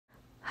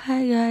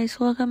Hi guys,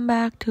 welcome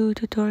back to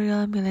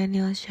Tutorial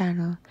Millennials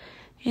channel.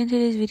 In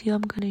today's video,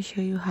 I'm going to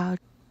show you how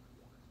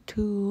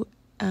to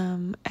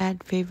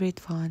add favorite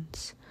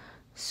fonts.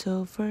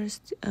 So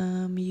first,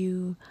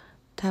 you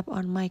tap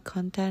on My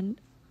Content,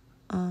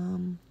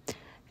 and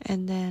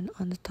then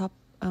on the top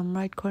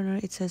right corner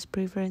it says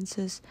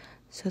Preferences.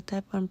 So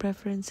tap on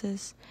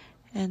Preferences,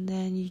 and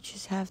then you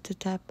just have to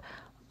tap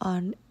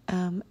on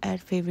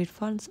Add Favorite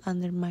Fonts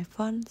under My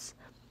Fonts,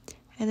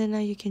 and then now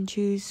you can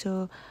choose.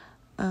 So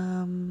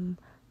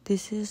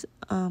this is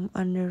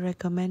under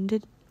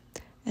recommended,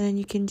 and then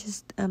you can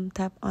just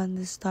tap on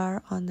the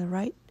star on the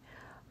right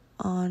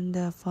on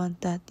the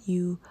font that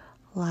you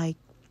like.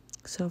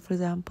 So for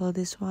example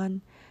this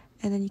one,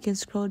 and then you can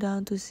scroll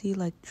down to see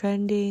like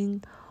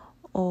trending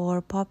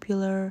or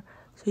popular.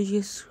 So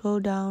you just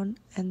scroll down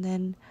and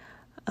then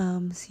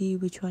see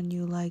which one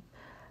you like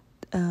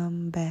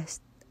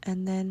best,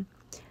 and then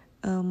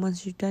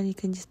once you're done you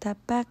can just tap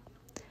back.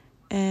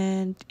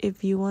 And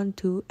if you want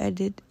to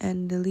edit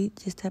and delete,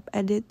 just tap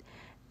edit,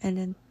 and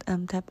then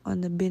tap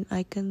on the bin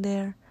icon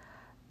there,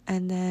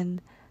 and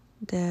then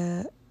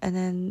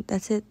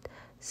that's it.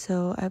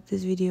 So I hope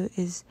this video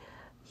is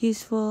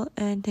useful,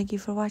 and thank you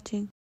for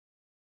watching.